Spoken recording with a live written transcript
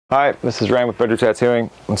Hi, this is Ryan with Better Tattooing,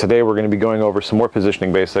 and today we're going to be going over some more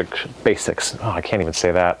positioning basics. Oh, I can't even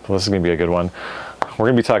say that. Well, this is going to be a good one. We're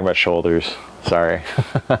going to be talking about shoulders. Sorry.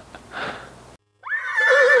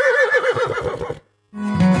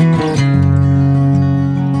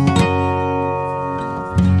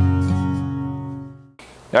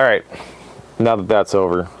 All right, now that that's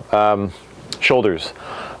over, shoulders.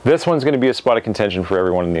 This one's going to be a spot of contention for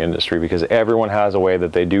everyone in the industry because everyone has a way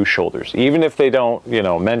that they do shoulders. Even if they don't,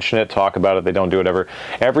 mention it, talk about it, they don't do it ever.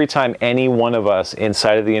 Every time any one of us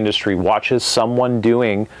inside of the industry watches someone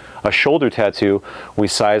doing a shoulder tattoo, we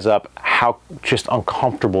size up how just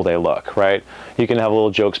uncomfortable they look, right? You can have little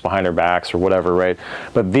jokes behind our backs or whatever, right?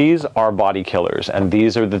 But these are body killers, and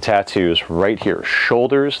these are the tattoos right here.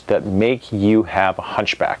 Shoulders that make you have a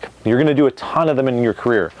hunchback. You're going to do a ton of them in your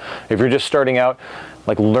career. If you're just starting out,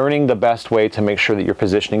 like learning the best way to make sure that you're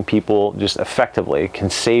positioning people just effectively can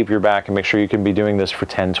save your back and make sure you can be doing this for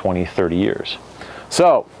 10, 20, 30 years.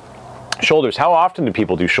 So, shoulders. How often do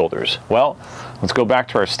people do shoulders? Well, let's go back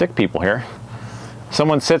to our stick people here.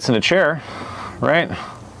 Someone sits in a chair, right?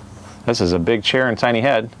 This is a big chair and tiny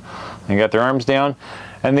head. They got their arms down,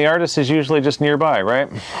 and the artist is usually just nearby, right?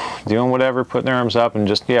 Doing whatever, putting their arms up, and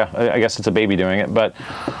just, yeah, I guess it's a baby doing it, but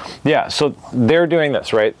yeah, so they're doing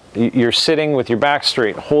this, right? You're sitting with your back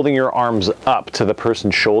straight, holding your arms up to the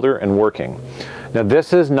person's shoulder and working. Now,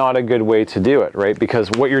 this is not a good way to do it, right?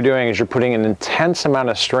 Because what you're doing is you're putting an intense amount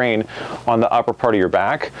of strain on the upper part of your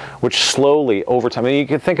back, which slowly, over time, and you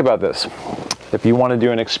can think about this. If you want to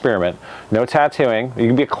do an experiment, no tattooing, you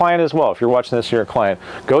can be a client as well. If you're watching this, you're a client.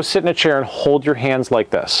 Go sit in a chair and hold your hands like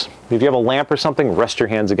this. If you have a lamp or something, rest your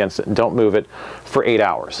hands against it and don't move it for 8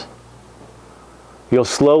 hours. You'll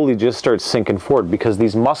slowly just start sinking forward because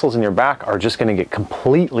these muscles in your back are just going to get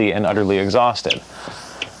completely and utterly exhausted.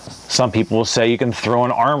 Some people will say you can throw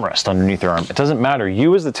an armrest underneath your arm. It doesn't matter.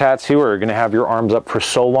 You as the tattooer are going to have your arms up for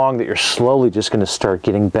so long that you're slowly just going to start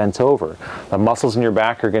getting bent over. The muscles in your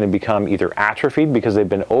back are going to become either atrophied because they've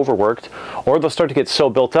been overworked, or they'll start to get so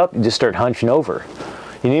built up you just start hunching over.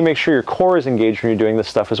 You need to make sure your core is engaged when you're doing this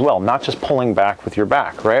stuff as well, not just pulling back with your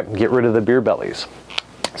back, right? Get rid of the beer bellies.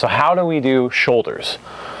 So how do we do shoulders?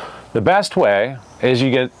 The best way is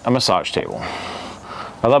you get a massage table.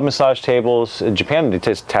 I love massage tables. In Japan, they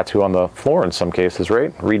tattoo on the floor in some cases,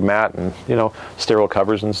 right? Reed mat and, sterile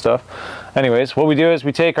covers and stuff. Anyways, what we do is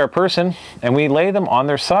we take our person and we lay them on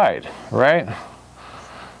their side, right?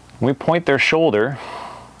 We point their shoulder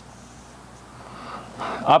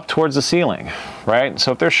up towards the ceiling, right?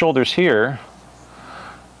 So if their shoulder's here,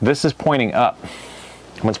 this is pointing up.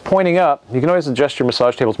 When it's pointing up, you can always adjust your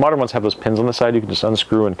massage tables. Modern ones have those pins on the side. You can just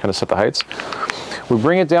unscrew and kind of set the heights. We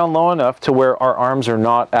bring it down low enough to where our arms are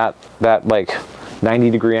not at that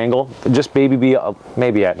 90-degree angle. Just maybe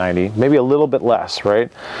at 90, maybe a little bit less,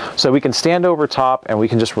 right? So we can stand over top and we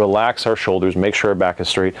can just relax our shoulders, make sure our back is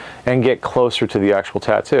straight, and get closer to the actual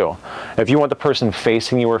tattoo. If you want the person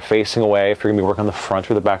facing you or facing away, if you're gonna be working on the front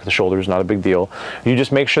or the back of the shoulders, not a big deal. You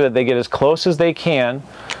just make sure that they get as close as they can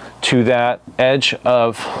to that edge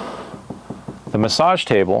of the massage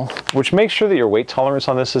table, which makes sure that your weight tolerance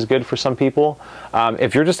on this is good for some people.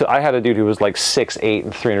 If you're I had a dude who was like 6'8"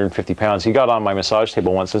 and 350 pounds. He got on my massage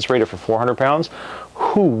table once. It's rated for 400 pounds.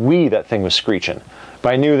 Hoo-wee, that thing was screeching.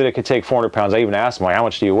 But I knew that it could take 400 pounds. I even asked him, like, how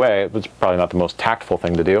much do you weigh? It was probably not the most tactful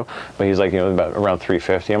thing to do, but he's like, about around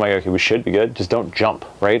 350. I'm like, okay, we should be good. Just don't jump,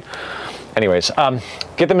 right? Anyways,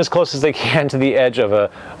 get them as close as they can to the edge of a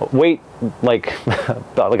weight, like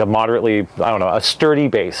a moderately, I don't know, a sturdy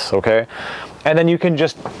base, okay? And then you're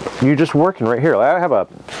just working right here. I have a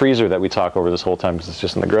freezer that we talk over this whole time because it's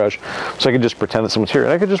just in the garage. So I can just pretend that someone's here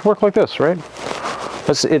and I could just work like this, right?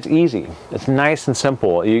 It's easy. It's nice and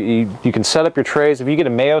simple. You can set up your trays. If you get a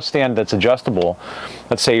Mayo stand that's adjustable,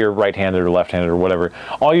 let's say you're right-handed or left-handed or whatever,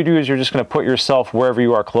 all you do is you're just going to put yourself wherever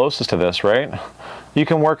you are closest to this, right? You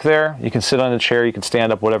can work there, you can sit on a chair, you can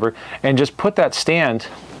stand up, whatever, and just put that stand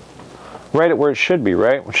right at where it should be,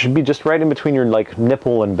 right? Which should be just right in between your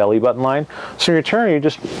nipple and belly button line. So in your turn, you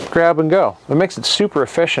just grab and go. It makes it super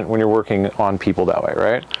efficient when you're working on people that way,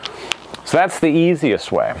 right? So that's the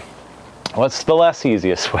easiest way. What's the less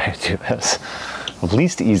easiest way to do this? The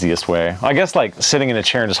least easiest way. I guess sitting in a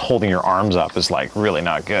chair and just holding your arms up is really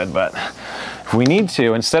not good, but if we need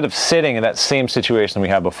to, instead of sitting in that same situation we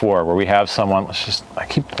had before where we have someone, I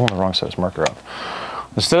keep pulling the wrong size marker up.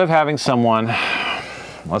 Instead of having someone,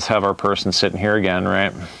 let's have our person sitting here again,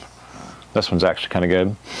 right? This one's actually kind of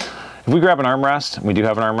good. If we grab an armrest, we do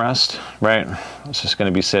have an armrest, right? It's just going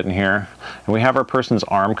to be sitting here, and we have our person's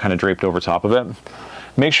arm kind of draped over top of it.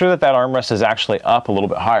 make sure that that armrest is actually up a little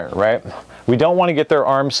bit higher, right? We don't want to get their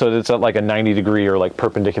arms so that it's at like a 90-degree or like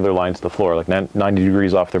perpendicular line to the floor, like 90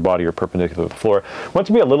 degrees off their body or perpendicular to the floor. We want it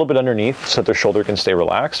to be a little bit underneath so that their shoulder can stay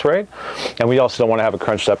relaxed, right? And we also don't want to have it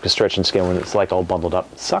crunched up because stretching skin when it's like all bundled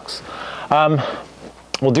up, it sucks.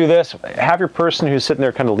 We'll do this. Have your person who's sitting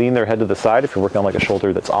there kind of lean their head to the side. If you're working on like a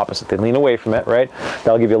shoulder that's opposite, they lean away from it, right?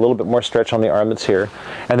 That'll give you a little bit more stretch on the arm that's here.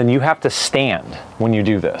 And then you have to stand when you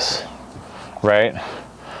do this, right?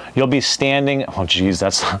 You'll be standing. Oh, geez,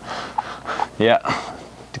 that's, yeah.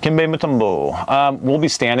 Dikembe Mutombo. We'll be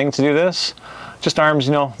standing to do this. Just arms,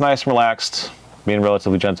 you know, nice and relaxed, being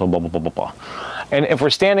relatively gentle, blah, blah, blah, blah, blah. And if we're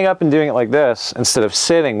standing up and doing it like this, instead of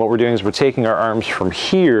sitting, what we're doing is we're taking our arms from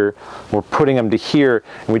here, we're putting them to here,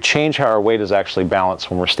 and we change how our weight is actually balanced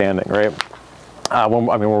when we're standing, right? When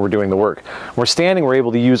we're doing the work. When we're standing, we're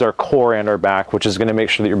able to use our core and our back, which is going to make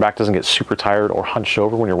sure that your back doesn't get super tired or hunched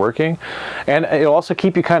over when you're working. And it'll also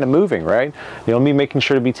keep you kind of moving, right? You'll be making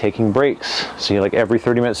sure to be taking breaks. So like every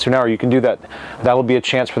 30 minutes to an hour, you can do that. That'll be a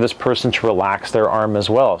chance for this person to relax their arm as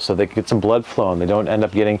well, so they can get some blood flow and they don't end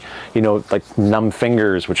up getting, you know, like numb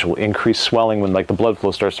fingers, which will increase swelling when like the blood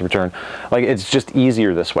flow starts to return. Like it's just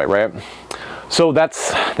easier this way, right? So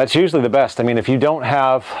that's usually the best. I mean, if you don't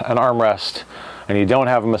have an armrest, and you don't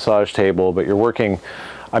have a massage table, but you're working,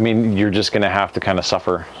 I mean, you're just gonna have to kind of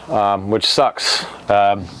suffer, which sucks.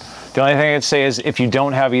 The only thing I'd say is if you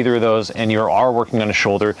don't have either of those and you are working on a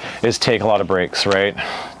shoulder, is take a lot of breaks, right?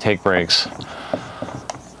 Take breaks.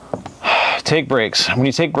 Take breaks. When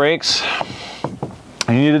you take breaks,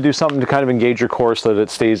 you need to do something to kind of engage your core so that it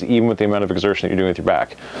stays even with the amount of exertion that you're doing with your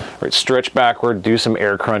back. Right, stretch backward, do some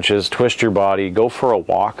air crunches, twist your body, go for a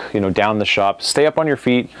walk, you know, down the shop, stay up on your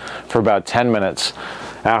feet for about 10 minutes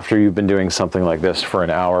after you've been doing something like this for an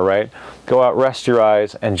hour, right? Go out, rest your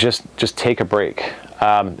eyes, and just take a break.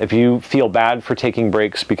 If you feel bad for taking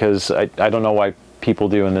breaks, because I don't know why people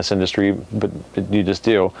do in this industry, but you just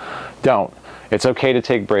do, don't. It's okay to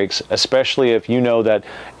take breaks, especially if you know that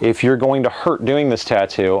if you're going to hurt doing this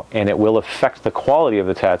tattoo and it will affect the quality of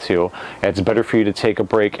the tattoo, it's better for you to take a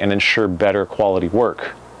break and ensure better quality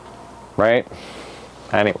work, right?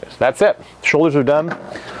 Anyways, that's it. Shoulders are done.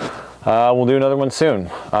 We'll do another one soon.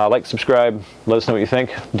 Like, subscribe, let us know what you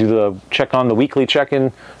think. Do the check on the weekly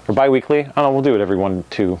check-in or bi-weekly. I don't know, we'll do it every 1,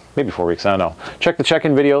 2, maybe 4 weeks, I don't know. Check the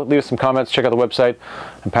check-in video, leave us some comments, check out the website,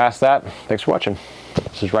 and past that, thanks for watching.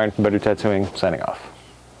 This is Ryan from Better Tattooing, signing off.